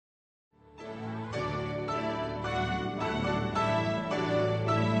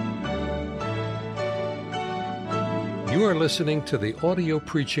You are listening to the audio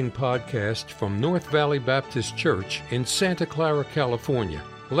preaching podcast from North Valley Baptist Church in Santa Clara, California,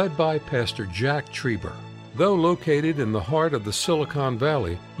 led by Pastor Jack Trieber. Though located in the heart of the Silicon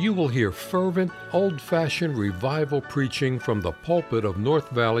Valley, you will hear fervent, old-fashioned revival preaching from the pulpit of North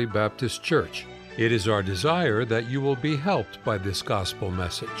Valley Baptist Church. It is our desire that you will be helped by this gospel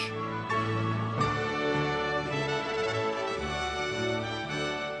message.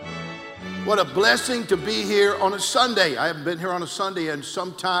 What a blessing to be here on a Sunday. I haven't been here on a Sunday in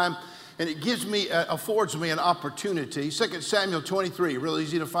some time, and it affords me an opportunity. 2 Samuel 23, real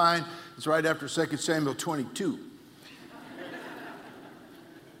easy to find. It's right after 2 Samuel 22.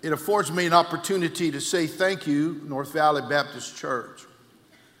 It affords me an opportunity to say thank you, North Valley Baptist Church.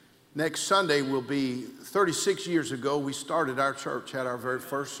 Next Sunday will be 36 years ago we started our church, had our very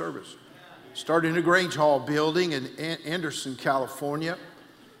first service. Started in the Grange Hall building in Anderson, California,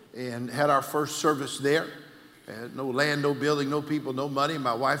 and had our first service there. Had no land, no building, no people, no money.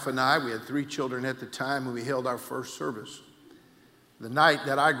 My wife and I, we had 3 children at the time when we held our first service. The night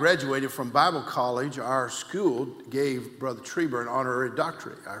that I graduated from Bible college, our school gave Brother Trieber an honorary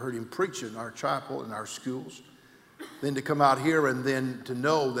doctorate. I heard him preach in our chapel and our schools. Then to come out here and then to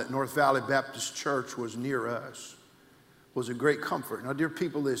know that North Valley Baptist Church was near us was a great comfort. Now, dear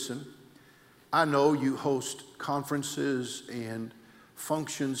people, listen. I know you host conferences and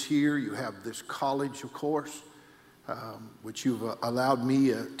functions here. You have this college, of course, which you've allowed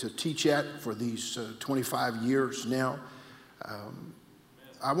me to teach at for these 25 years now.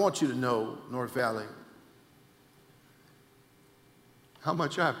 I want you to know, North Valley, how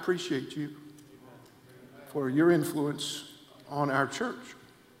much I appreciate you for your influence on our church.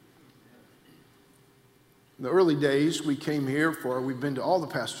 In the early days, we came here we've been to all the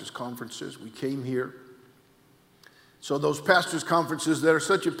pastors' conferences. We came here. So those pastors' conferences that are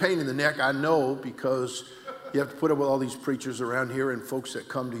such a pain in the neck, I know, because you have to put up with all these preachers around here and folks that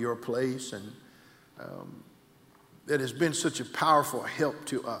come to your place, and it has been such a powerful help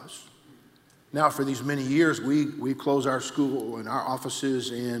to us. Now, for these many years, we close our school and our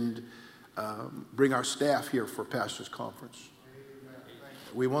offices and bring our staff here for pastors' conference.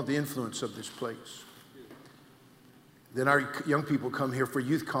 We want the influence of this place. Then our young people come here for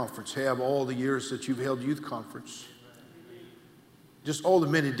youth conference, have all the years that you've held youth conference. Just all the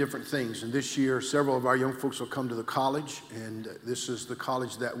many different things. And this year, several of our young folks will come to the college, and this is the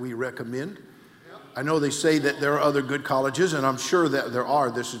college that we recommend. I know they say that there are other good colleges, and I'm sure that there are.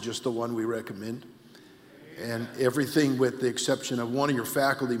 This is just the one we recommend. And everything with the exception of one of your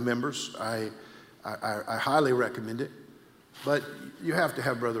faculty members, I highly recommend it. But you have to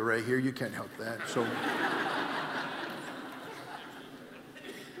have Brother Ray here. You can't help that. So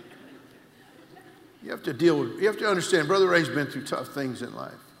you have to understand, Brother Ray's been through tough things in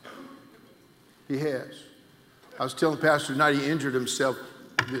life. He has. I was telling Pastor tonight, he injured himself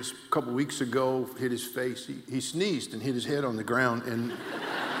this couple weeks ago, hit his face. He sneezed and hit his head on the ground. And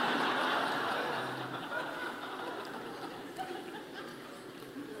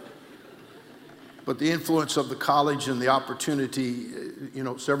but the influence of the college and the opportunity,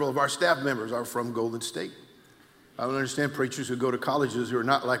 several of our staff members are from Golden State. I don't understand preachers who go to colleges who are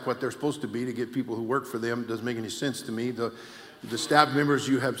not like what they're supposed to be to get people who work for them. It doesn't make any sense to me. The staff members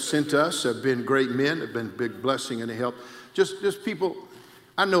you have sent us have been great men, have been a big blessing and a help. Just people,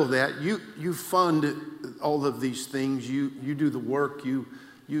 I know that. You fund all of these things. You do the work. You're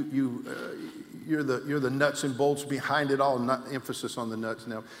the nuts and bolts behind it all. Not emphasis on the nuts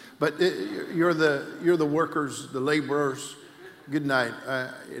now. But you're the workers, the laborers. Good night.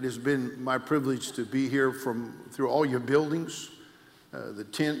 It has been my privilege to be here through all your buildings, the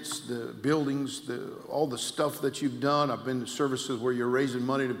tents, the buildings, all the stuff that you've done. I've been to services where you're raising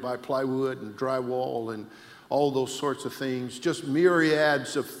money to buy plywood and drywall and all those sorts of things. Just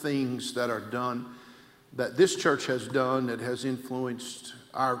myriads of things that are done, that this church has done, that has influenced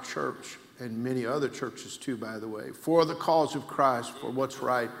our church and many other churches too, by the way, for the cause of Christ, for what's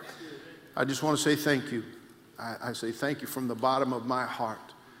right. I just want to say thank you. I say thank you from the bottom of my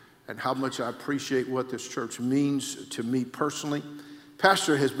heart, and how much I appreciate what this church means to me personally.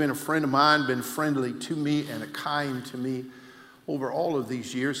 Pastor has been a friend of mine, been friendly to me and kind to me over all of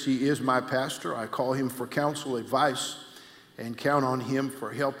these years. He is my pastor. I call him for counsel, advice, and count on him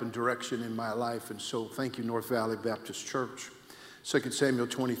for help and direction in my life. And so thank you, North Valley Baptist Church. 2 Samuel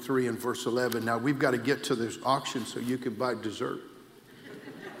 23 and verse 11. Now we've got to get to this auction so you can buy dessert.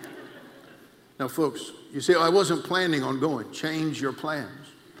 Now, folks, you say, I wasn't planning on going. Change your plans.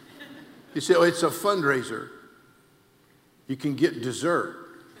 You say, it's a fundraiser. You can get dessert.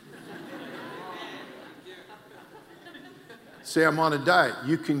 Say, I'm on a diet.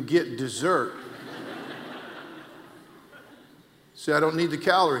 You can get dessert. Say, I don't need the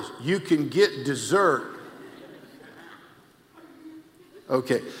calories. You can get dessert.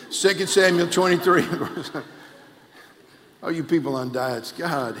 Okay, 2 Samuel 23. Oh, you people on diets,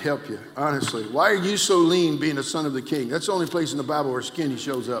 God help you, honestly. Why are you so lean being a son of the king? That's the only place in the Bible where skinny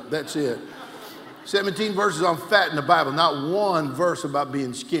shows up. That's it. 17 verses on fat in the Bible, not one verse about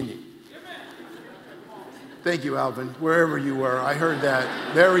being skinny. Thank you, Alvin, wherever you were. I heard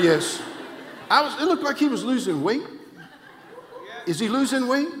that. There he is. It looked like he was losing weight. Is he losing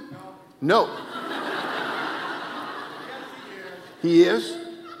weight? No. He is.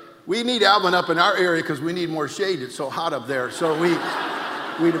 We need Alvin up in our area because we need more shade. It's so hot up there. So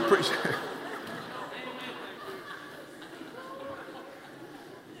we'd appreciate it.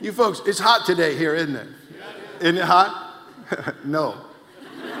 You folks, it's hot today here, isn't it? Isn't it hot? No.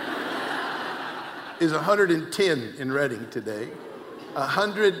 It's 110 in Redding today.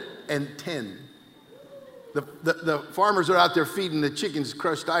 110. The farmers are out there feeding the chickens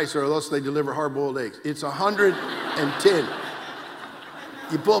crushed ice or else they deliver hard-boiled eggs. It's 110.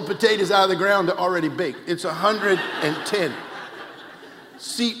 You pull potatoes out of the ground, they're already baked. It's 110.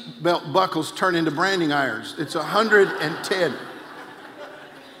 Seat belt buckles turn into branding irons. It's 110.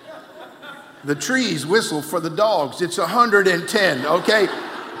 The trees whistle for the dogs. It's 110, okay?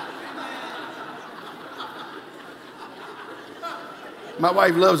 My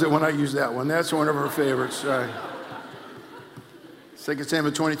wife loves it when I use that one. That's one of her favorites. 2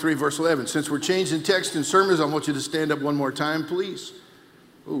 Samuel 23, verse 11. Since we're changing text and sermons, I want you to stand up one more time, please.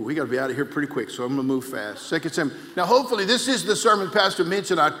 Ooh, we got to be out of here pretty quick, so I'm going to move fast. 2 Samuel. Now, hopefully, this is the sermon Pastor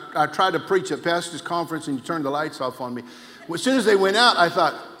mentioned. I tried to preach at Pastor's conference, and you turned the lights off on me. As soon as they went out, I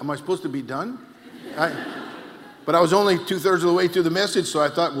thought, am I supposed to be done? But I was only 2/3 of the way through the message, so I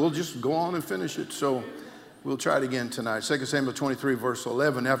thought, we'll just go on and finish it. So we'll try it again tonight. 2 Samuel 23, verse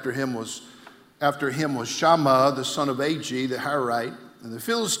 11. After him was Shammah, the son of Agee, the Harite. And the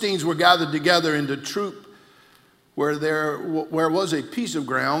Philistines were gathered together into troop where was a piece of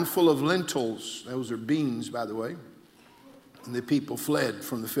ground full of lentils. Those are beans, by the way. And the people fled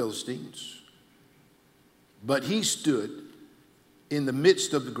from the Philistines. But he stood in the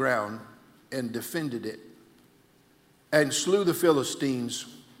midst of the ground and defended it and slew the Philistines.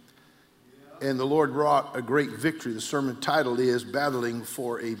 And the Lord wrought a great victory. The sermon title is Battling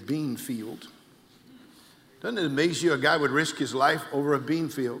for a Bean Field. Doesn't it amaze you a guy would risk his life over a bean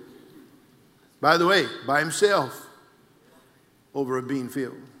field? By the way, by himself over a bean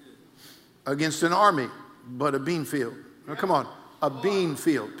field. Against an army, but a bean field. Now, come on, a bean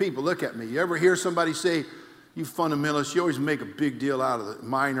field. People, look at me. You ever hear somebody say, you fundamentalists, you always make a big deal out of the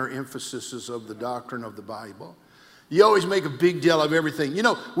minor emphases of the doctrine of the Bible. You always make a big deal of everything. You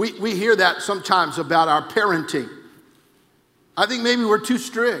know, we hear that sometimes about our parenting. I think maybe we're too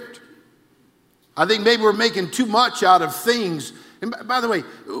strict. I think maybe we're making too much out of things. And by the way,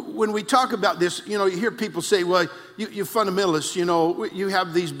 when we talk about this, you know, you hear people say, well, you fundamentalists, you know, you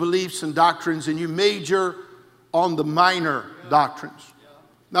have these beliefs and doctrines and you major on the minor doctrines.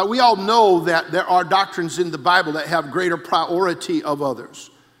 Now, we all know that there are doctrines in the Bible that have greater priority of others.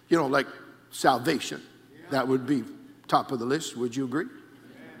 You know, like salvation. That would be top of the list. Would you agree?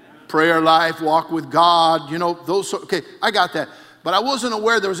 Prayer life, walk with God, you know, those. Okay, I got that. But I wasn't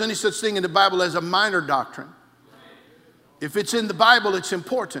aware there was any such thing in the Bible as a minor doctrine. If it's in the Bible, it's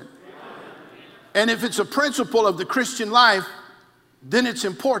important. And if it's a principle of the Christian life, then it's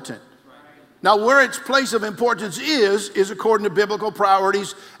important. Now, where its place of importance is according to biblical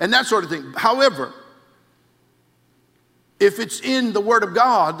priorities and that sort of thing. However, if it's in the Word of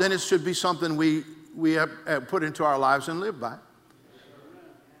God, then it should be something we have put into our lives and live by.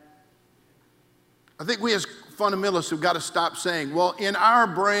 I think we as fundamentalists have got to stop saying, well, in our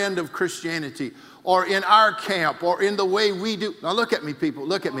brand of Christianity, or in our camp, or in the way we do. Now look at me, people,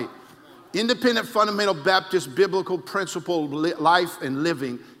 look at me. Independent Fundamental Baptist biblical principle life and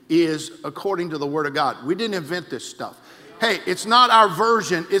living is according to the Word of God. We didn't invent this stuff. Hey, it's not our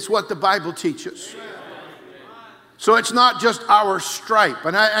version, it's what the Bible teaches. So it's not just our stripe.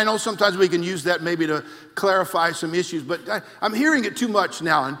 And I know sometimes we can use that maybe to clarify some issues, but I'm hearing it too much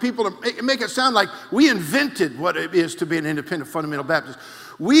now. And people make it sound like we invented what it is to be an independent fundamental Baptist.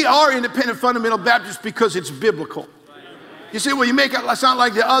 We are independent fundamental Baptists because it's biblical. You say, well, you make it sound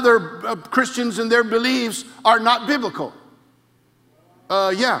like the other Christians and their beliefs are not biblical.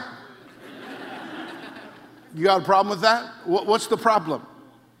 Yeah. You got a problem with that? What's the problem?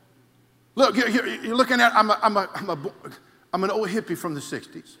 Look, you're looking at, I'm an old hippie from the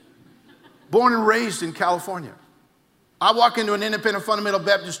 60s. Born and raised in California. I walk into an independent fundamental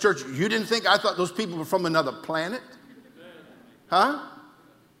Baptist church. You didn't think I thought those people were from another planet? Huh?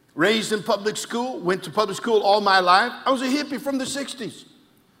 Raised in public school, went to public school all my life. I was a hippie from the 60s.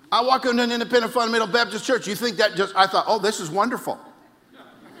 I walk into an independent fundamental Baptist church. You think that I thought, oh, this is wonderful.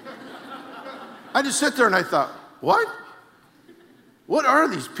 I just sit there and I thought, what? What are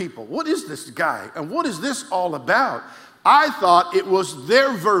these people? What is this guy? And what is this all about? I thought it was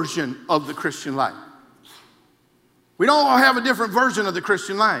their version of the Christian life. We don't all have a different version of the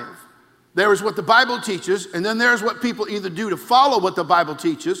Christian life. There is what the Bible teaches, and then there's what people either do to follow what the Bible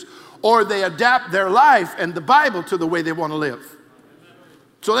teaches, or they adapt their life and the Bible to the way they want to live.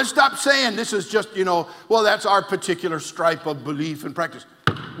 So let's stop saying this is just, well, that's our particular stripe of belief and practice.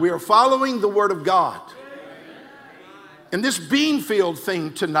 We are following the Word of God. And this bean field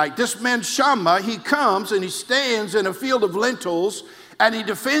thing tonight, this man Shammah, he comes and he stands in a field of lentils and he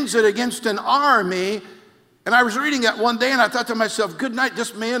defends it against an army. And I was reading that one day and I thought to myself, good night,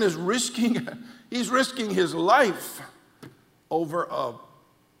 this man is risking his life over a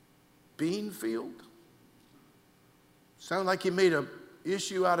bean field. Sound like he made an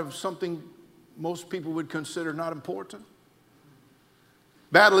issue out of something most people would consider not important.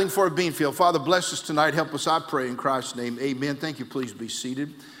 Battling for a bean field. Father, bless us tonight. Help us, I pray, in Christ's name. Amen. Thank you. Please be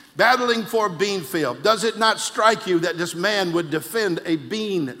seated. Battling for a bean field. Does it not strike you that this man would defend a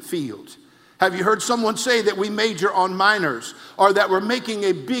bean field? Have you heard someone say that we major on minors, or that we're making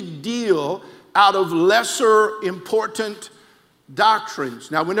a big deal out of lesser important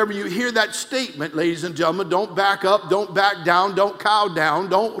doctrines? Now, whenever you hear that statement, ladies and gentlemen, don't back up, don't back down, don't cow down,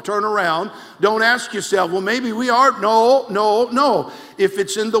 don't turn around, don't ask yourself, well, maybe we are. No. If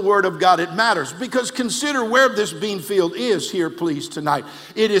it's in the Word of God, it matters. Because consider where this bean field is here, please, tonight.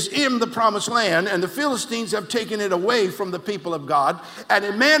 It is in the promised land, and the Philistines have taken it away from the people of God. And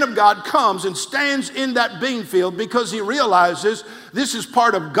a man of God comes and stands in that bean field because he realizes this is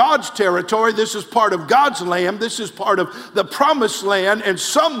part of God's territory, this is part of God's land, this is part of the promised land, and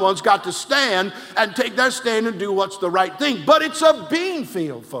someone's got to stand and take that stand and do what's the right thing. But it's a bean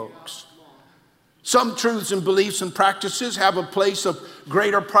field, folks. Some truths and beliefs and practices have a place of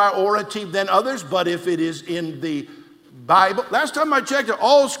greater priority than others, but if it is in the Bible, last time I checked it,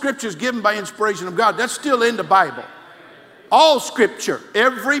 all scripture is given by inspiration of God. That's still in the Bible. All scripture,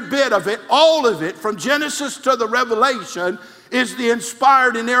 every bit of it, all of it, from Genesis to the Revelation, is the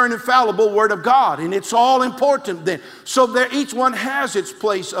inspired, inerrant, infallible Word of God. And it's all important then. So there, each one has its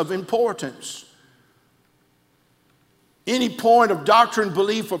place of importance. Any point of doctrine,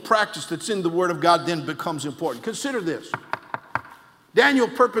 belief, or practice that's in the Word of God then becomes important. Consider this. Daniel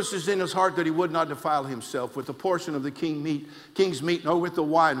purposes in his heart that he would not defile himself with a portion of the king's meat, nor with the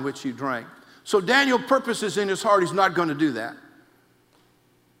wine which he drank. So Daniel purposes in his heart he's not going to do that.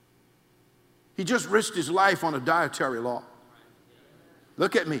 He just risked his life on a dietary law.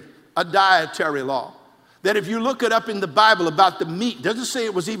 Look at me, a dietary law. That if you look it up in the Bible about the meat, it doesn't say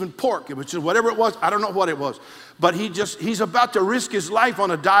it was even pork. It was just whatever it was. I don't know what it was. But he's about to risk his life on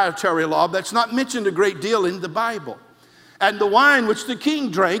a dietary law that's not mentioned a great deal in the Bible. And the wine which the king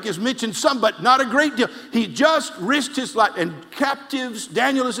drank is mentioned some, but not a great deal. He just risked his life. And captives,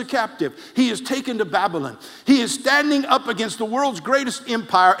 Daniel is a captive. He is taken to Babylon. He is standing up against the world's greatest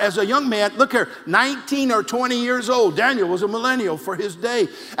empire as a young man. Look here, 19 or 20 years old. Daniel was a millennial for his day.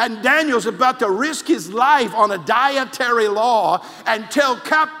 And Daniel's about to risk his life on a dietary law and tell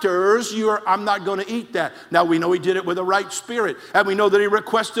captors, I'm not going to eat that. Now we know he did it with a right spirit. And we know that he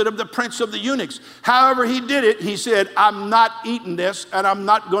requested of the prince of the eunuchs. However he did it, he said, I'm not eating this and I'm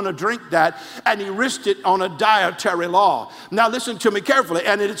not going to drink that. And he risked it on a dietary law. Now listen to me carefully.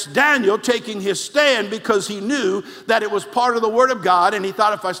 And it's Daniel taking his stand because he knew that it was part of the Word of God. And he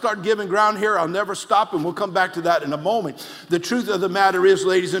thought, if I start giving ground here, I'll never stop. And we'll come back to that in a moment. The truth of the matter is,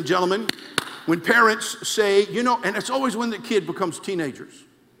 ladies and gentlemen, when parents say, and it's always when the kid becomes teenagers.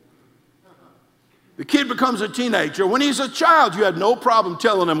 The kid becomes a teenager. When he's a child, you had no problem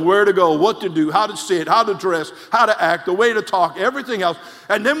telling him where to go, what to do, how to sit, how to dress, how to act, the way to talk, everything else.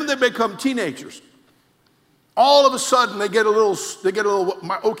 And then when they become teenagers, all of a sudden they get a little what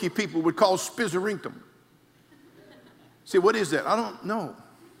my Okie people would call spizzerinctum. See, what is that? I don't know.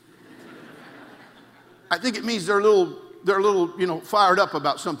 I think it means they're a little, fired up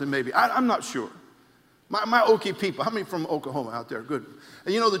about something maybe. I'm not sure. My Okie people, how many from Oklahoma out there? Good.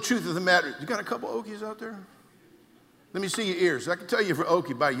 And the truth of the matter, you got a couple Okies out there? Let me see your ears. I can tell you for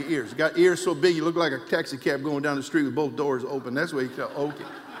Okie by your ears. You got ears so big you look like a taxi cab going down the street with both doors open. That's what you tell Okie.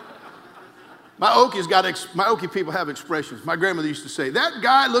 My Okie people have expressions. My grandmother used to say, that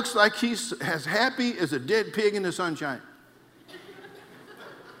guy looks like he's as happy as a dead pig in the sunshine.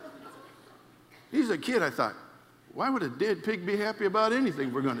 He's a kid, I thought. Why would a dead pig be happy about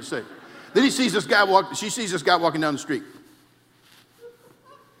anything we're going to say? Then she sees this guy walking down the street.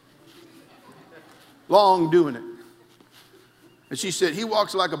 long doing it. And she said, he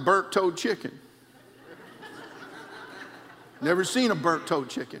walks like a burnt-toed chicken. Never seen a burnt-toed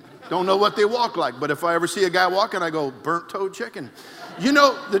chicken. Don't know what they walk like, but if I ever see a guy walking, I go, burnt-toed chicken. You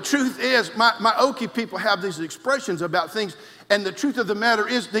know, the truth is, my Okie people have these expressions about things, and the truth of the matter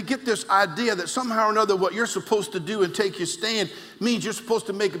is they get this idea that somehow or another what you're supposed to do and take your stand means you're supposed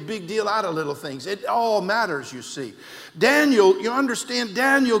to make a big deal out of little things. It all matters, you see. Daniel, you understand,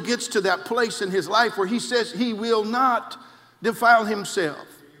 Daniel gets to that place in his life where he says he will not defile himself.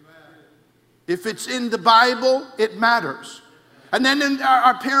 If it's in the Bible, it matters. And then in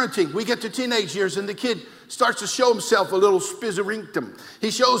our parenting, we get to teenage years and the kid starts to show himself a little spizzerinctum. He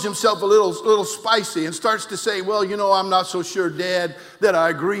shows himself a little spicy and starts to say, well, you know, I'm not so sure, Dad, that I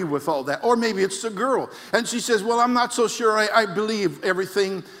agree with all that. Or maybe it's a girl. And she says, well, I'm not so sure I believe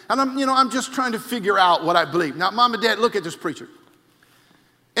everything. And I'm just trying to figure out what I believe. Now, Mom and Dad, look at this preacher.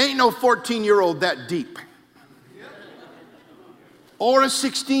 Ain't no 14-year-old that deep. Or a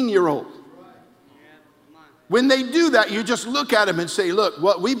 16-year-old. When they do that, you just look at them and say, look,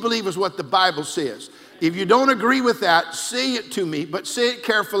 what we believe is what the Bible says. If you don't agree with that, say it to me, but say it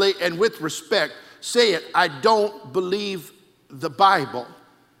carefully and with respect. Say it, I don't believe the Bible.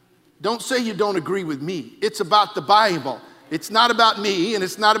 Don't say you don't agree with me. It's about the Bible. It's not about me, and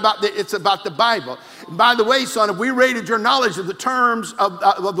it's about the Bible. And by the way, son, if we rated your knowledge of the terms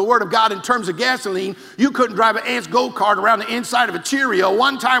of the Word of God in terms of gasoline, you couldn't drive an Ant's go-kart around the inside of a Cheerio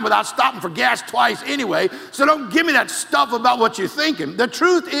one time without stopping for gas twice anyway. So don't give me that stuff about what you're thinking. The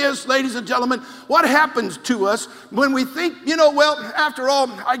truth is, ladies and gentlemen, what happens to us when we think, you know, well, after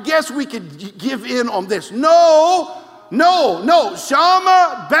all, I guess we could give in on this. No.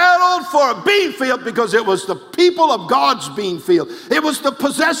 Shammah battled for a bean field because it was the people of God's bean field. It was the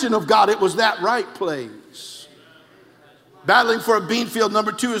possession of God. It was that right place. Battling for a bean field.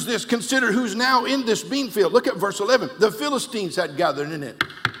 Number 2 is this. Consider who's now in this bean field. Look at verse 11. The Philistines had gathered in it.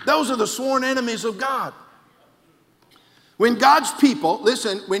 Those are the sworn enemies of God. When God's people,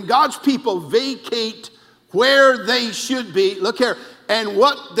 listen, when God's people vacate where they should be, look here, and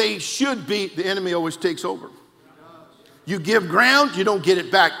what they should be, the enemy always takes over. You give ground, you don't get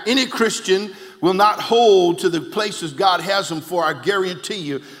it back. Any Christian will not hold to the places God has them for. I guarantee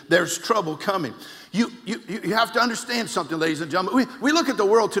you there's trouble coming. You have to understand something, ladies and gentlemen. We look at the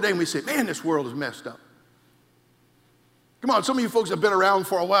world today and we say, man, this world is messed up. Come on, some of you folks have been around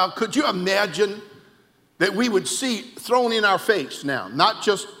for a while. Could you imagine that we would see thrown in our face now, not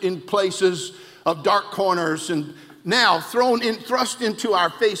just in places of dark corners and now thrust into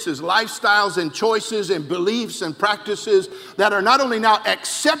our faces lifestyles and choices and beliefs and practices that are not only now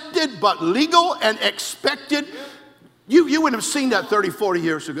accepted but legal and expected. You wouldn't have seen that 30, 40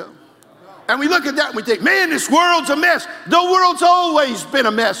 years ago. And we look at that and we think, man, this world's a mess. The world's always been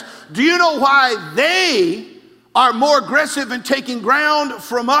a mess. Do you know why they are more aggressive in taking ground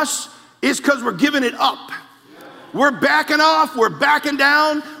from us? It's because we're giving it up. We're backing off, we're backing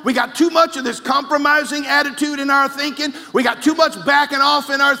down. We got too much of this compromising attitude in our thinking. We got too much backing off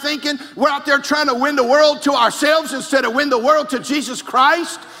in our thinking. We're out there trying to win the world to ourselves instead of win the world to Jesus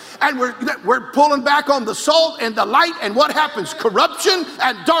Christ. And we're pulling back on the salt and the light, and what happens? Corruption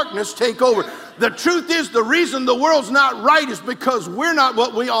and darkness take over. The truth is, the reason the world's not right is because we're not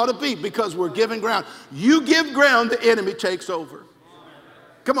what we ought to be, because we're giving ground. You give ground, the enemy takes over.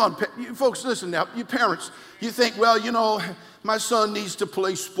 Come on, you folks, listen now. You parents, you think, well, you know, my son needs to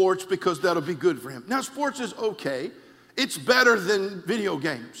play sports because that'll be good for him. Now, sports is okay. It's better than video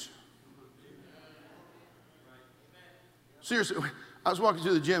games. Seriously, I was walking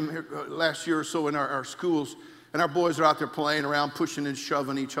through the gym here, last year or so in our schools, and our boys are out there playing around, pushing and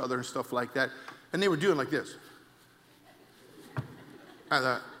shoving each other and stuff like that. And they were doing like this. I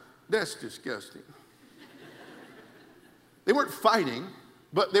thought, that's disgusting. They weren't fighting.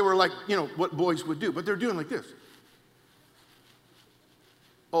 But they were like, you know, what boys would do. But they're doing like this.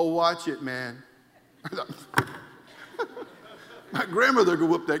 Oh, watch it, man. My grandmother could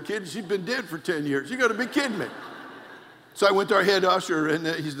whoop that kid. She'd been dead for 10 years. You got to be kidding me. So I went to our head usher, and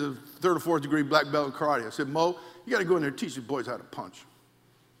he's the 3rd or 4th degree black belt in karate. I said, Mo, you got to go in there and teach these boys how to punch,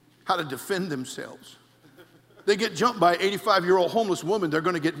 how to defend themselves. They get jumped by an 85-year-old homeless woman, they're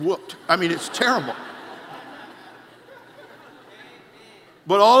going to get whooped. I mean, it's terrible.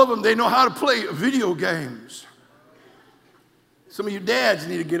 But all of them, they know how to play video games. Some of you dads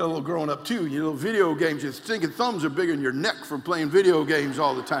need to get a little grown up too. You know, video games, your stinking thumbs are bigger than your neck from playing video games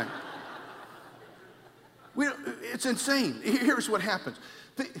all the time. It's insane. Here's what happens.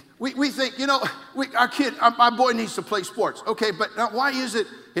 We think, you know, our kid, my boy needs to play sports. Okay, but now why is it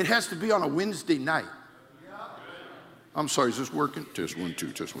has to be on a Wednesday night? I'm sorry, is this working? Test 1,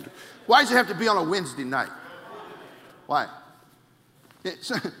 2, test 1, 2. Why does it have to be on a Wednesday night? Why?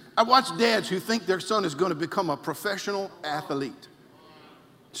 I watch dads who think their son is going to become a professional athlete.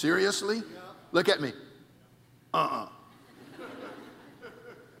 Seriously? Look at me.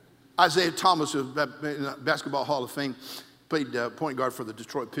 Isaiah Thomas of Basketball Hall of Fame, played point guard for the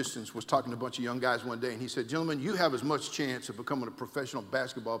Detroit Pistons, was talking to a bunch of young guys one day, and he said, gentlemen, you have as much chance of becoming a professional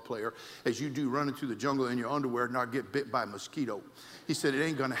basketball player as you do running through the jungle in your underwear and not get bit by a mosquito. He said, it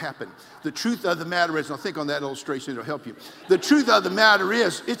ain't going to happen. The truth of the matter is, and I'll think on that illustration, it'll help you. The truth of the matter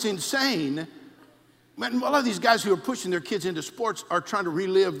is, it's insane. Man, a lot of these guys who are pushing their kids into sports are trying to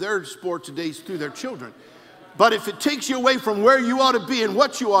relive their sports days through their children. But if it takes you away from where you ought to be and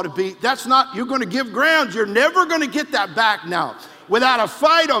what you ought to be, that's not, you're going to give ground. You're never going to get that back now without a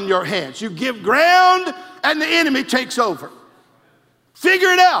fight on your hands. You give ground and the enemy takes over. Figure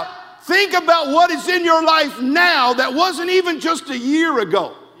it out. Think about what is in your life now that wasn't even just a year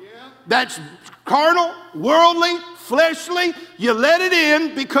ago. That's carnal, worldly, fleshly. You let it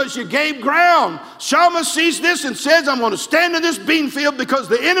in because you gave ground. Shammah sees this and says, I'm going to stand in this bean field because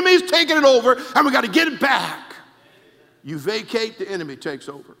the enemy is taking it over and we got to get it back. You vacate, the enemy takes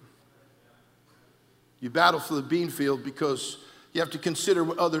over. You battle for the bean field because you have to consider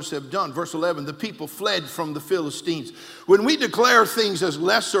what others have done. Verse 11, the people fled from the Philistines. When we declare things as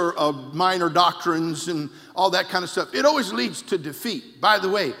lesser of minor doctrines and all that kind of stuff, it always leads to defeat. By the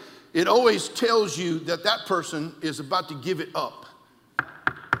way, it always tells you that that person is about to give it up.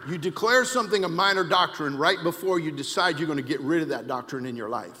 You declare something a minor doctrine right before you decide you're going to get rid of that doctrine in your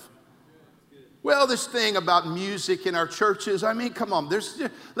life. Well, this thing about music in our churches, I mean, come on,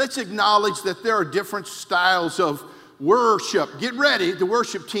 let's acknowledge that there are different styles of worship. Get ready, the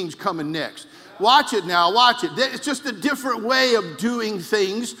worship team's coming next. Watch it now, watch it. It's just a different way of doing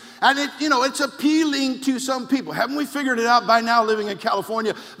things, and it's appealing to some people. Haven't we figured it out by now, living in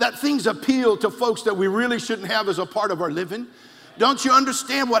California, that things appeal to folks that we really shouldn't have as a part of our living? Don't you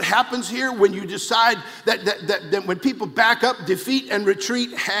understand what happens here when you decide that when people back up, defeat and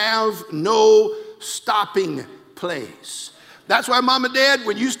retreat have no stopping place? That's why, Mom and Dad,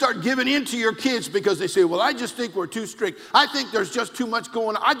 when you start giving in to your kids because they say, well, I just think we're too strict. I think there's just too much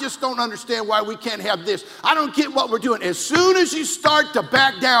going on. I just don't understand why we can't have this. I don't get what we're doing. As soon as you start to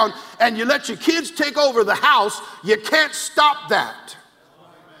back down and you let your kids take over the house, you can't stop that.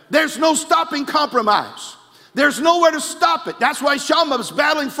 There's no stopping compromise. There's nowhere to stop it. That's why Shammah is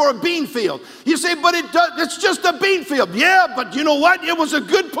battling for a bean field. You say, but it's just a bean field. Yeah, but you know what? It was a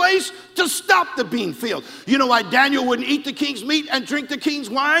good place to stop the bean field. You know why Daniel wouldn't eat the king's meat and drink the king's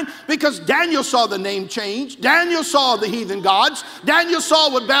wine? Because Daniel saw the name change. Daniel saw the heathen gods. Daniel saw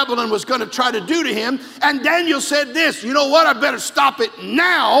what Babylon was going to try to do to him. And Daniel said this, you know what? I better stop it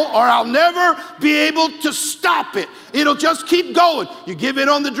now or I'll never be able to stop it. It'll just keep going. You give in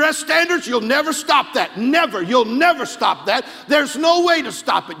on the dress standards, you'll never stop that. Never. You'll never stop that. There's no way to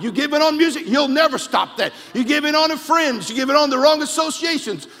stop it. You give in on music, you'll never stop that. You give in on the friends, you give in on the wrong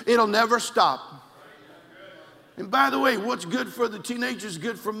associations, it'll never stop. And by the way, what's good for the teenagers is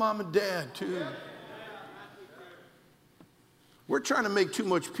good for mom and dad too. We're trying to make too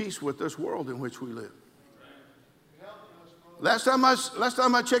much peace with this world in which we live. Last time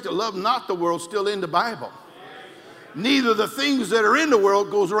I checked it, love not the world, still in the Bible. Neither the things that are in the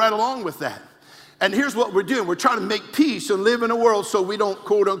world goes right along with that. And here's what we're doing. We're trying to make peace and live in a world so we don't,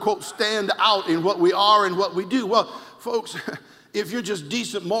 quote unquote, stand out in what we are and what we do. Well, folks, if you're just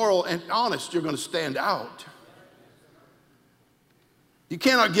decent, moral, and honest, you're going to stand out. You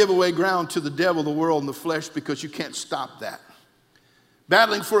cannot give away ground to the devil, the world, and the flesh because you can't stop that.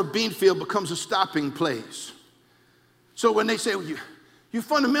 Battling for a bean field becomes a stopping place. So when they say, well, you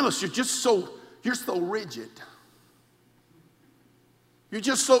fundamentalists, you're so rigid. You're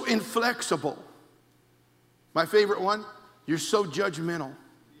just so inflexible. My favorite one, you're so judgmental.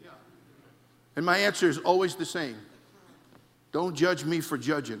 And my answer is always the same. Don't judge me for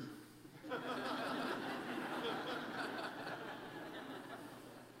judging.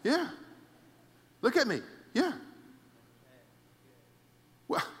 Yeah. Look at me. Yeah.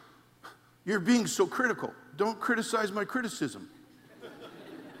 Well, you're being so critical. Don't criticize my criticism.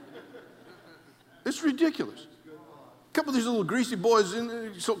 It's ridiculous. A couple of these little greasy boys,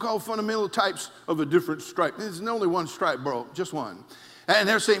 so-called fundamental types of a different stripe. There's only one stripe, bro, just one. And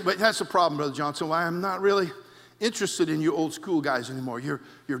they're saying, but that's the problem, Brother Johnson, why I'm not really interested in you old school guys anymore. You're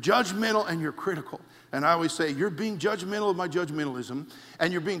judgmental and you're critical. And I always say, you're being judgmental of my judgmentalism,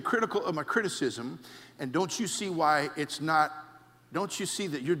 and you're being critical of my criticism, and don't you see why it's not Don't you see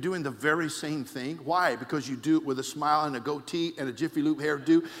that you're doing the very same thing? Why? Because you do it with a smile and a goatee and a Jiffy Lube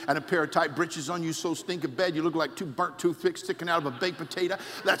hairdo and a pair of tight breeches on you so stinking bad you look like 2 burnt toothpicks sticking out of a baked potato.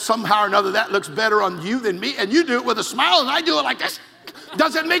 That somehow or another that looks better on you than me, and you do it with a smile and I do it like this.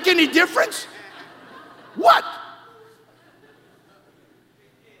 Does it make any difference? What?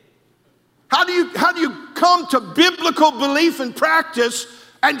 How do you come to biblical belief and practice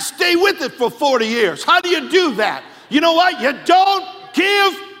and stay with it for 40 years? How do you do that? You know what? You don't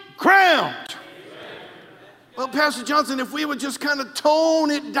give ground. Well, Pastor Johnson, if we would just kind of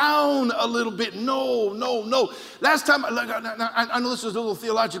tone it down a little bit. No. Last time, I know this is a little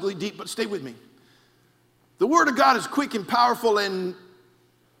theologically deep, but stay with me. The Word of God is quick and powerful and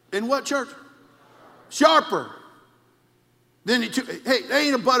in what, church? Sharper. Then hey, that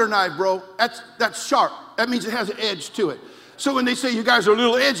ain't a butter knife, bro. That's sharp. That means it has an edge to it. So when they say you guys are a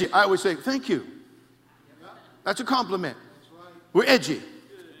little edgy, I always say, thank you. That's a compliment. We're edgy.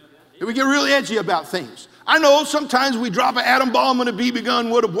 We get really edgy about things. I know sometimes we drop an atom bomb and a BB gun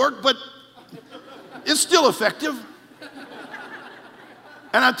would have worked, but it's still effective.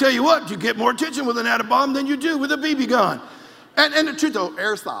 And I tell you what, you get more attention with an atom bomb than you do with a BB gun. And the truth, though,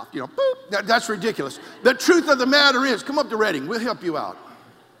 airsoft, boop, that's ridiculous. The truth of the matter is, come up to Reading, we'll help you out.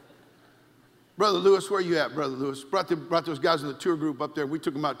 Brother Lewis, where you at, Brother Lewis? Brought those guys in the tour group up there. We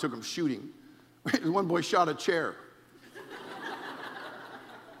took them out, took them shooting. One boy shot a chair.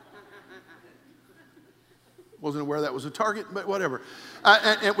 Wasn't aware that was a target, but whatever.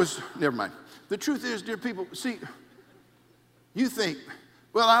 And it was, never mind. The truth is, dear people, see, you think,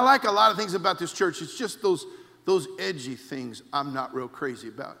 well, I like a lot of things about this church. It's just those edgy things I'm not real crazy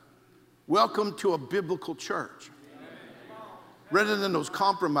about. Welcome to a biblical church. Rather than those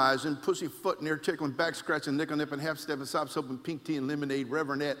compromising, pussyfooting, ear tickling, back scratching, nickel nipping, half stepping, sop soaping, pink tea and lemonade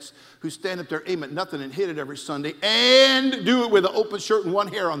reverendettes who stand up there, aim at nothing and hit it every Sunday and do it with an open shirt and one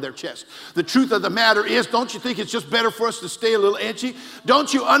hair on their chest. The truth of the matter is, don't you think it's just better for us to stay a little edgy?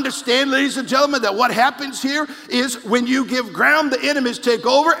 Don't you understand, ladies and gentlemen, that what happens here is when you give ground, the enemies take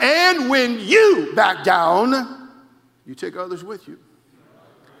over, and when you back down, you take others with you.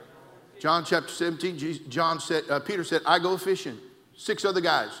 John chapter 17, Peter said, I go fishing. 6 other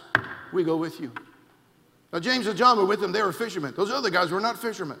guys, we go with you. Now, James and John were with him. They were fishermen. Those other guys were not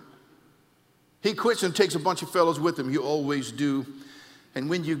fishermen. He quits and takes a bunch of fellows with him. You always do. And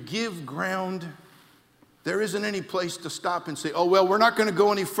when you give ground, there isn't any place to stop and say, oh, well, we're not going to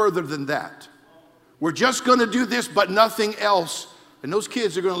go any further than that. We're just going to do this, but nothing else. And those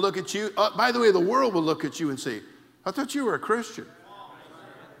kids are going to look at you. By the way, the world will look at you and say, I thought you were a Christian.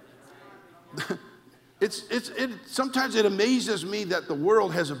 Sometimes it amazes me that the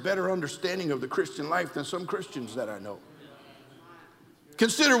world has a better understanding of the Christian life than some Christians that I know.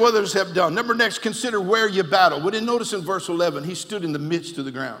 Consider what others have done. Number next, consider where you battle. We didn't notice in verse 11, he stood in the midst of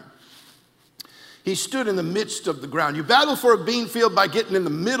the ground. He stood in the midst of the ground. You battle for a bean field by getting in the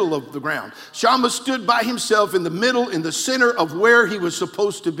middle of the ground. Shammah stood by himself in the middle, in the center of where he was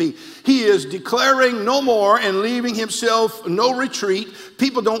supposed to be. He is declaring no more and leaving himself no retreat.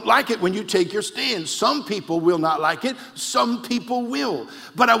 People don't like it when you take your stand. Some people will not like it. Some people will.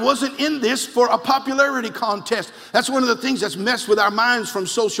 But I wasn't in this for a popularity contest. That's one of the things that's messed with our minds from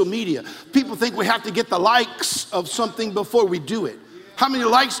social media. People think we have to get the likes of something before we do it. How many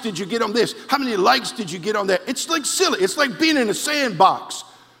likes did you get on this? How many likes did you get on that? It's like silly. It's like being in a sandbox.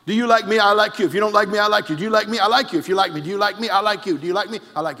 Do you like me? I like you. If you don't like me, I like you. Do you like me? I like you. If you like me, do you like me? I like you. Do you like me?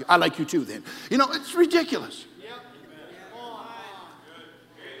 I like you. I like you too then. It's ridiculous.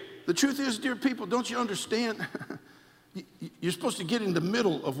 The truth is, dear people, don't you understand? You're supposed to get in the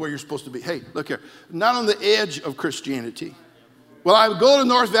middle of where you're supposed to be. Hey, look here. Not on the edge of Christianity. Well, I would go to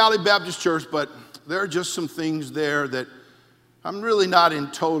North Valley Baptist Church, but there are just some things there that I'm really not in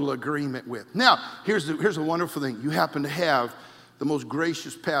total agreement with. Now, here's a wonderful thing. You happen to have the most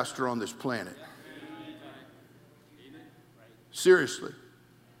gracious pastor on this planet. Seriously.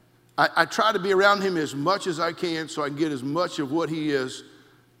 I try to be around him as much as I can so I can get as much of what he is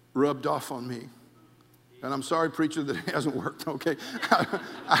rubbed off on me. And I'm sorry, preacher, that it hasn't worked, okay?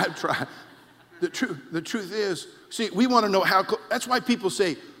 I've tried. The truth is, see, we want to know how, that's why people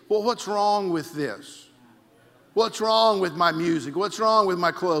say, well, what's wrong with this? What's wrong with my music? What's wrong with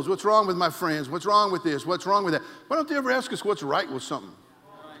my clothes? What's wrong with my friends? What's wrong with this? What's wrong with that? Why don't they ever ask us what's right with something?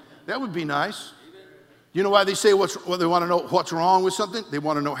 That would be nice. You know why they say they want to know what's wrong with something? They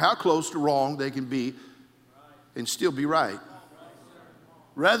want to know how close to wrong they can be and still be right.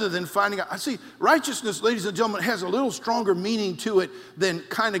 Rather than finding out. I see, righteousness, ladies and gentlemen, has a little stronger meaning to it than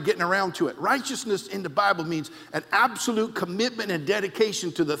kind of getting around to it. Righteousness in the Bible means an absolute commitment and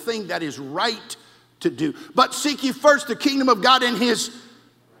dedication to the thing that is right to do. But seek ye first the kingdom of God and his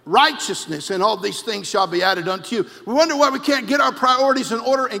righteousness, and all these things shall be added unto you. We wonder why we can't get our priorities in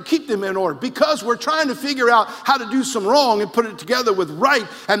order and keep them in order, because we're trying to figure out how to do some wrong and put it together with right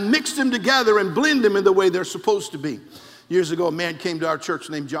and mix them together and blend them in the way they're supposed to be. Years ago, a man came to our church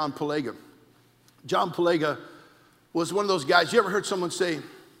named John Pelega. John Pelega was one of those guys. You ever heard someone say,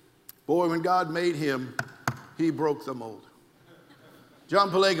 boy, when God made him, he broke the mold?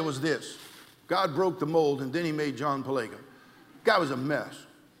 John Pelega was this. God broke the mold, and then he made John Pelega. Guy was a mess.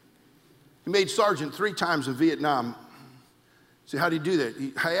 He made sergeant 3 times in Vietnam. I said, how'd he do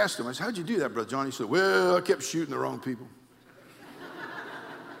that? I asked him, I said, how'd you do that, Brother John? He said, well, I kept shooting the wrong people.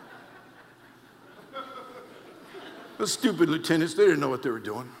 Those stupid lieutenants, they didn't know what they were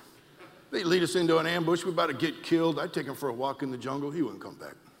doing. They'd lead us into an ambush. We're about to get killed. I'd take him for a walk in the jungle. He wouldn't come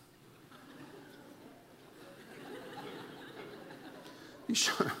back.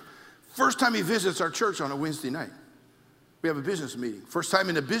 First time he visits our church on a Wednesday night. We have a business meeting. First time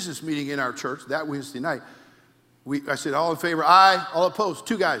in a business meeting in our church, that Wednesday night. I said, all in favor? Aye. All opposed?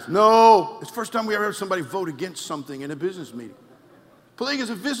 2 guys. No. It's the first time we ever heard somebody vote against something in a business meeting. Pelega's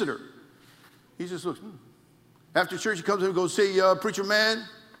a visitor. He just looks. After church, he comes in and goes, say, preacher man,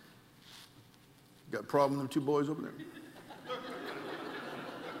 got a problem with them 2 boys over there?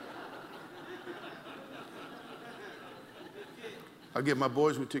 I'll get my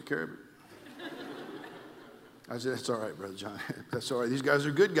boys, we'll take care of it. I said, that's all right, Brother John. That's all right. These guys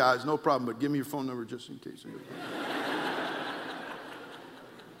are good guys, no problem, but give me your phone number just in case.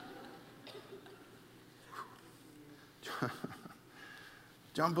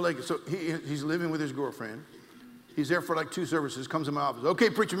 John Pelega, so he's living with his girlfriend. He's there for like 2 services, comes in my office. Okay,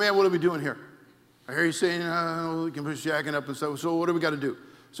 preacher man, what are we doing here? I hear you saying, we can push shacking up and stuff, so what do we got to do?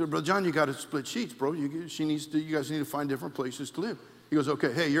 I said, Brother John, you got to split sheets, bro. You guys need to find different places to live. He goes,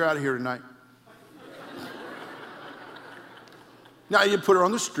 okay, hey, you're out of here tonight. Now, you put her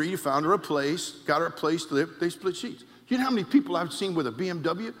on the street, you found her a place, got her a place to live, they split sheets. You know how many people I've seen with a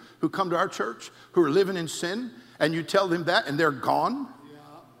BMW who come to our church who are living in sin, and you tell them that, and they're gone?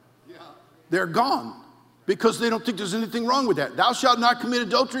 Yeah. They're gone because they don't think there's anything wrong with that. Thou shalt not commit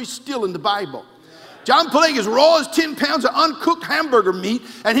adultery, still in the Bible. John Pelega is raw as 10 pounds of uncooked hamburger meat,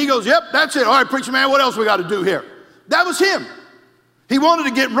 and he goes, yep, that's it. All right, preacher man, what else we got to do here? That was him. He wanted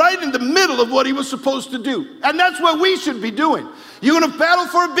to get right in the middle of what he was supposed to do. And that's what we should be doing. You're going to battle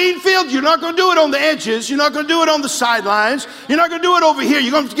for a bean field. You're not going to do it on the edges. You're not going to do it on the sidelines. You're not going to do it over here.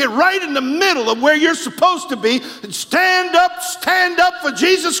 You're going to get right in the middle of where you're supposed to be and stand up for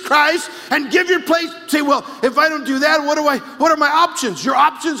Jesus Christ and give your place. Say, well, if I don't do that, what are my options? Your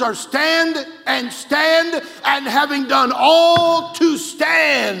options are stand, and having done all to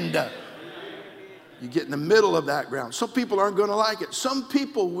stand. You get in the middle of that ground. Some people aren't going to like it. Some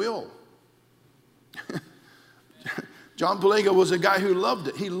people will. John Pelega was a guy who loved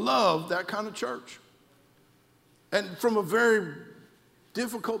it. He loved that kind of church. And from a very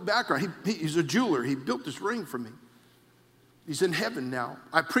difficult background, he's a jeweler. He built this ring for me. He's in heaven now.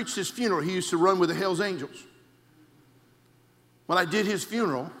 I preached his funeral. He used to run with the Hells Angels. When I did his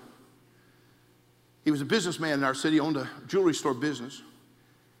funeral, he was a businessman in our city, owned a jewelry store business.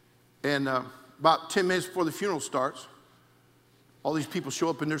 And about 10 minutes before the funeral starts, all these people show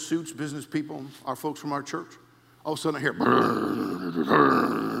up in their suits, business people, our folks from our church. All of a sudden I hear,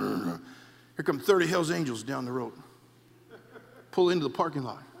 here come 30 Hells Angels down the road. Pull into the parking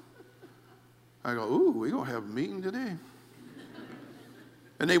lot. I go, ooh, we're going to have a meeting today.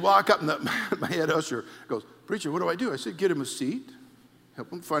 And they walk up, and my head usher goes, preacher, what do I do? I said, get him a seat.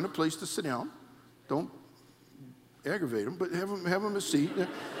 Help him find a place to sit down. Don't aggravate him, but have him a seat.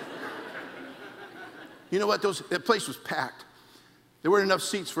 You know what? That place was packed. There weren't enough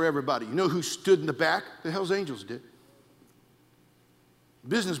seats for everybody. You know who stood in the back? The Hells Angels did.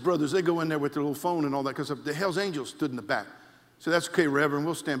 Business brothers, they go in there with their little phone and all that kind of stuff. The Hells Angels stood in the back. So that's okay, Reverend.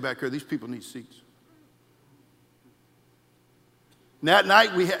 We'll stand back here. These people need seats. And that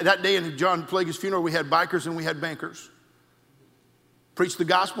night, that day in John Pelega's funeral, we had bikers and we had bankers. Preached the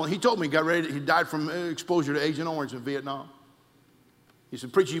gospel. And he told me he died from exposure to Agent Orange in Vietnam. He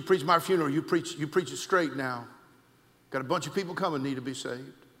said, preacher, you preach my funeral. You preach it straight now. Got a bunch of people coming need to be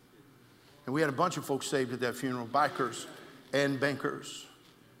saved. And we had a bunch of folks saved at that funeral, bikers and bankers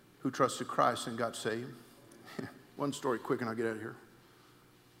who trusted Christ and got saved. One story quick and I'll get out of here.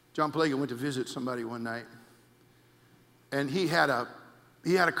 John Pelega went to visit somebody one night, and he had a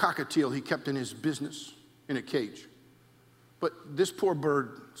cockatiel he kept in his business in a cage. But this poor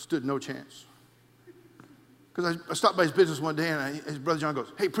bird stood no chance. Because I stopped by his business one day, and his brother John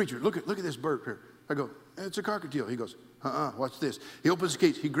goes, hey, preacher, look at this bird here. I go, it's a cockatiel. He goes, watch this. He opens the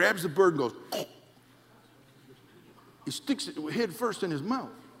cage. He grabs the bird and goes, He sticks it head first in his mouth.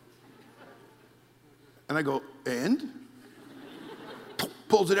 And I go, and?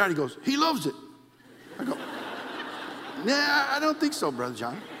 Pulls it out. He goes, he loves it. I go, nah, I don't think so, Brother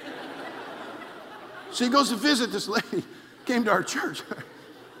John. So he goes to visit this lady, came to our church.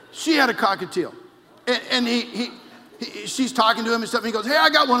 She had a cockatiel. And she's talking to him and stuff. And he goes, hey, I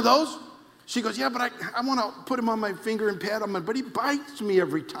got one of those. She goes, yeah, but I want to put him on my finger and pat him, but he bites me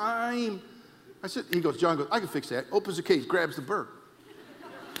every time. I said, he goes, John goes, I can fix that. Opens the cage, grabs the bird.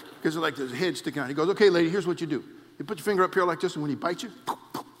 Because like there's a head sticking out. He goes, okay, lady, here's what you do. You put your finger up here like this, and when he bites you,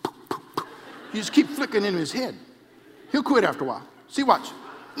 you just keep flicking in his head. He'll quit after a while. See, watch.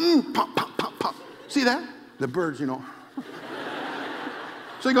 Pop, pop, pop, pop. See that? The birds, you know.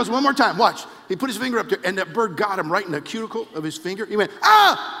 So he goes, one more time, watch. He put his finger up there, and that bird got him right in the cuticle of his finger. He went,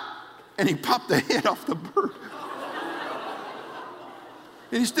 ah! And he popped the head off the bird.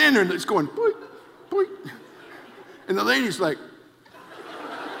 And he's standing there, and it's going, boink, boink. And the lady's like,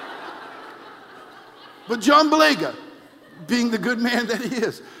 but John Belega, being the good man that he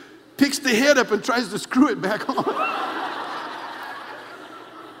is, picks the head up and tries to screw it back on.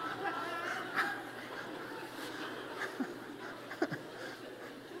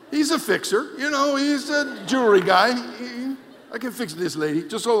 He's a fixer, you know, he's a jewelry guy. I can fix this, lady.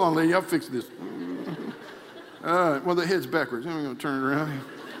 Just hold on, lady, I'll fix this. All right, well, the head's backwards. I'm going to turn it around.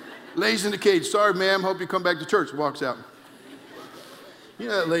 Lays in the cage. Sorry, ma'am, hope you come back to church. Walks out. You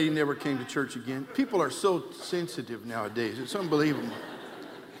know, that lady never came to church again. People are so sensitive nowadays. It's unbelievable.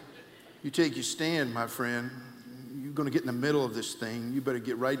 You take your stand, my friend. You're going to get in the middle of this thing. You better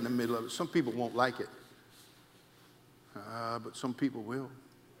get right in the middle of it. Some people won't like it. But some people will.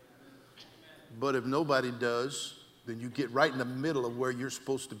 But if nobody does, then you get right in the middle of where you're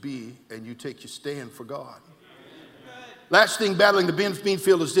supposed to be and you take your stand for God. Last thing battling the bean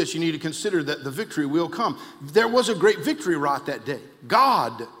field is this. You need to consider that the victory will come. There was a great victory wrought that day.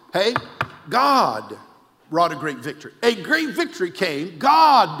 God wrought a great victory. A great victory came.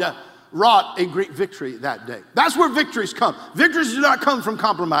 God wrought a great victory that day. That's where victories come. Victories do not come from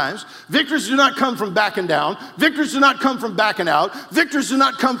compromise. Victories do not come from backing down. Victories do not come from backing out. Victories do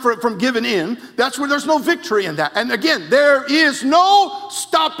not come from giving in. That's where there's no victory in that. And again, there is no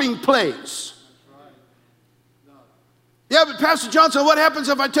stopping place. Yeah, but Pastor Johnson, what happens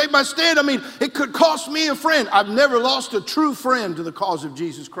if I take my stand? I mean, it could cost me a friend. I've never lost a true friend to the cause of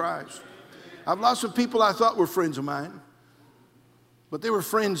Jesus Christ. I've lost some people I thought were friends of mine. But they were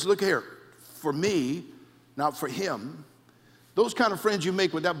friends, look here, for me, not for him. Those kind of friends you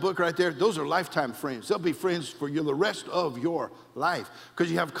make with that book right there, those are lifetime friends. They'll be friends for you the rest of your life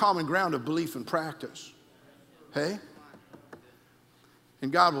because you have common ground of belief and practice. Hey?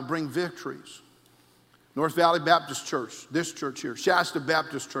 And God will bring victories. North Valley Baptist Church, this church here, Shasta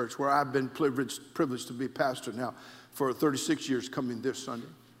Baptist Church, where I've been privileged to be pastor now for 36 years coming this Sunday.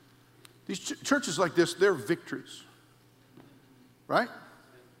 These churches like this, they're victories. Right?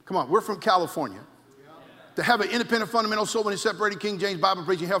 Come on, we're from California. To have an independent, fundamental, soul-winning, separated, King James,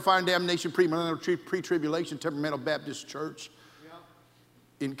 Bible-preaching, hellfire and damnation, pre-tribulation, temperamental Baptist church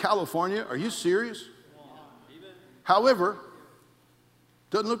in California, are you serious? However,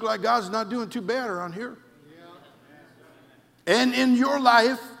 doesn't look like God's not doing too bad around here. And in your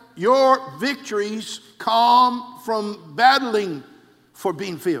life, your victories come from battling for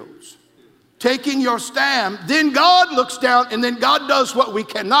bean fields. Taking your stand, then God looks down and then God does what we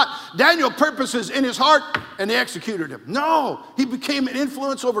cannot. Daniel purposes in his heart and they executed him. No, he became an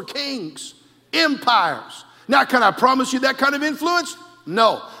influence over kings, empires. Now, can I promise you that kind of influence?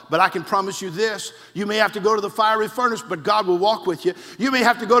 No, but I can promise you this. You may have to go to the fiery furnace, but God will walk with you. You may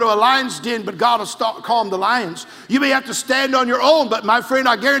have to go to a lion's den, but God will calm the lions. You may have to stand on your own, but my friend,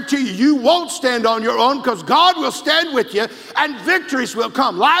 I guarantee you, you won't stand on your own because God will stand with you and victories will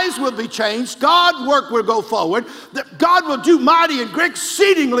come. Lives will be changed. God's work will go forward. God will do mighty and great,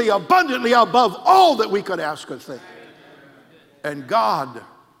 exceedingly abundantly above all that we could ask or think. And God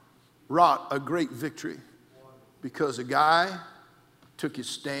wrought a great victory because a guy took his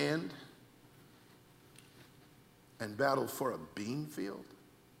stand and battled for a bean field.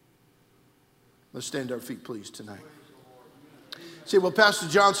 Let's stand to our feet, please, tonight. See, well, Pastor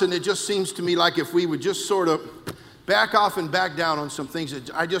Johnson, it just seems to me like if we would just sort of back off and back down on some things,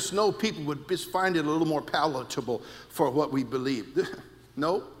 I just know people would just find it a little more palatable for what we believe.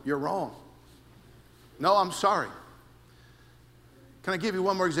 No, you're wrong. No, I'm sorry. Can I give you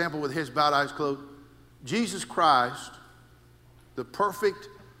one more example with his bowed eyes closed? Jesus Christ, the perfect,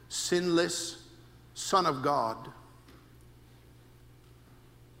 sinless Son of God,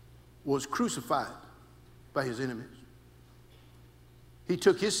 was crucified by his enemies. He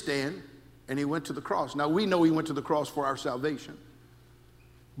took his stand and he went to the cross. Now, we know he went to the cross for our salvation.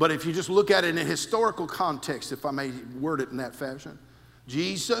 But if you just look at it in a historical context, if I may word it in that fashion,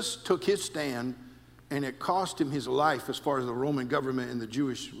 Jesus took his stand, and it cost him his life as far as the Roman government and the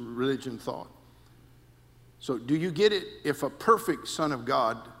Jewish religion thought. So do you get it? If a perfect Son of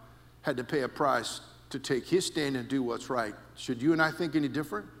God had to pay a price to take his stand and do what's right, should you and I think any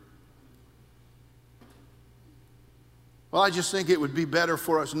different? Well, I just think it would be better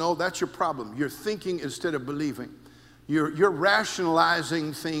for us. No, that's your problem. You're thinking instead of believing. You're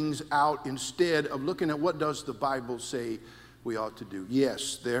rationalizing things out instead of looking at what does the Bible say we ought to do.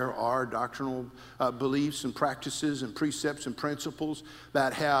 Yes, there are doctrinal beliefs and practices and precepts and principles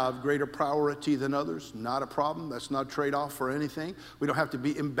that have greater priority than others. Not a problem. That's not a trade-off for anything. We don't have to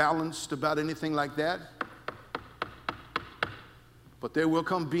be imbalanced about anything like that. But there will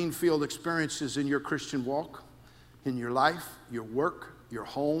come bean-field experiences in your Christian walk, in your life, your work, your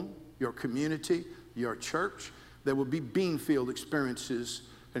home, your community, your church. There will be bean-field experiences,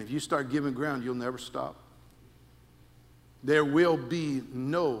 and if you start giving ground, you'll never stop. There will be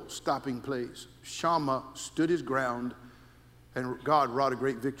no stopping place. Shammah stood his ground, and God wrought a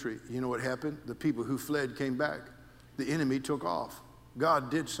great victory. You know what happened? The people who fled came back. The enemy took off.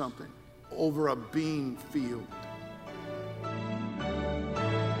 God did something over a bean field.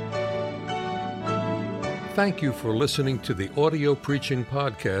 Thank you for listening to the audio preaching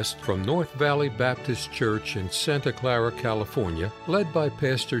podcast from North Valley Baptist Church in Santa Clara, California, led by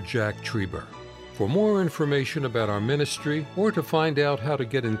Pastor Jack Trieber. For more information about our ministry or to find out how to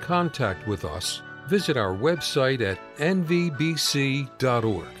get in contact with us, visit our website at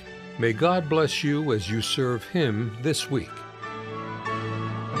nvbc.org. May God bless you as you serve Him this week.